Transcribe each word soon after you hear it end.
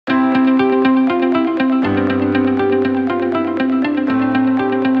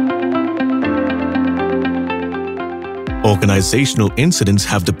organizational incidents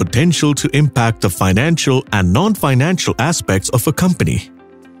have the potential to impact the financial and non-financial aspects of a company.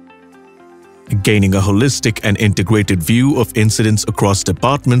 Gaining a holistic and integrated view of incidents across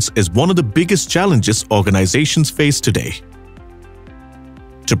departments is one of the biggest challenges organizations face today.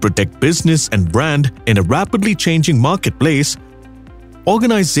 To protect business and brand in a rapidly changing marketplace,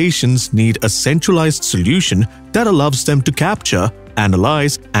 organizations need a centralized solution that allows them to capture,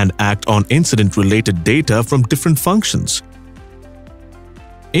 analyze, and act on incident-related data from different functions.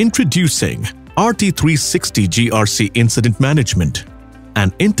 Introducing rt360 GRC Incident Management,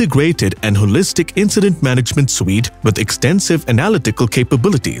 an integrated and holistic incident management suite with extensive analytical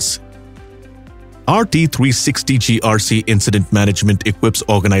capabilities. rt360 GRC Incident Management equips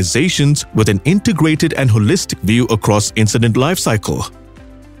organizations with an integrated and holistic view across incident lifecycle.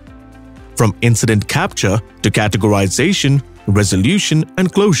 From incident capture to categorization, resolution,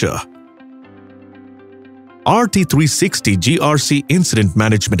 and closure. rt360 GRC Incident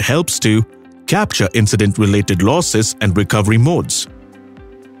Management helps to capture incident-related losses and recovery modes,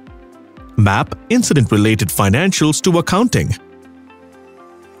 map incident-related financials to accounting,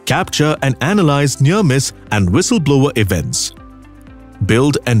 capture and analyze near-miss and whistleblower events,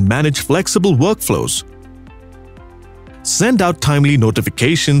 build and manage flexible workflows, send out timely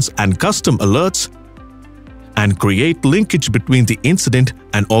notifications and custom alerts, and create linkage between the incident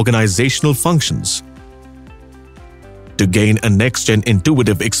and organizational functions. To gain a next-gen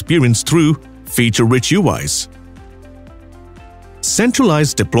intuitive experience through feature-rich UIs,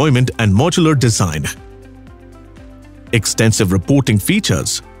 centralized deployment and modular design, extensive reporting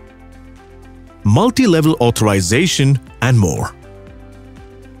features, multi-level authorization, and more.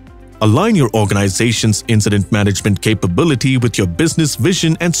 Align your organization's incident management capability with your business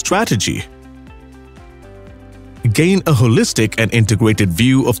vision and strategy. Gain a holistic and integrated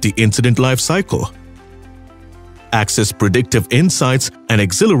view of the incident lifecycle. Access predictive insights and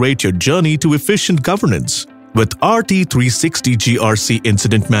accelerate your journey to efficient governance with rt360 GRC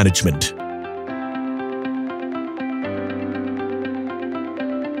Incident Management.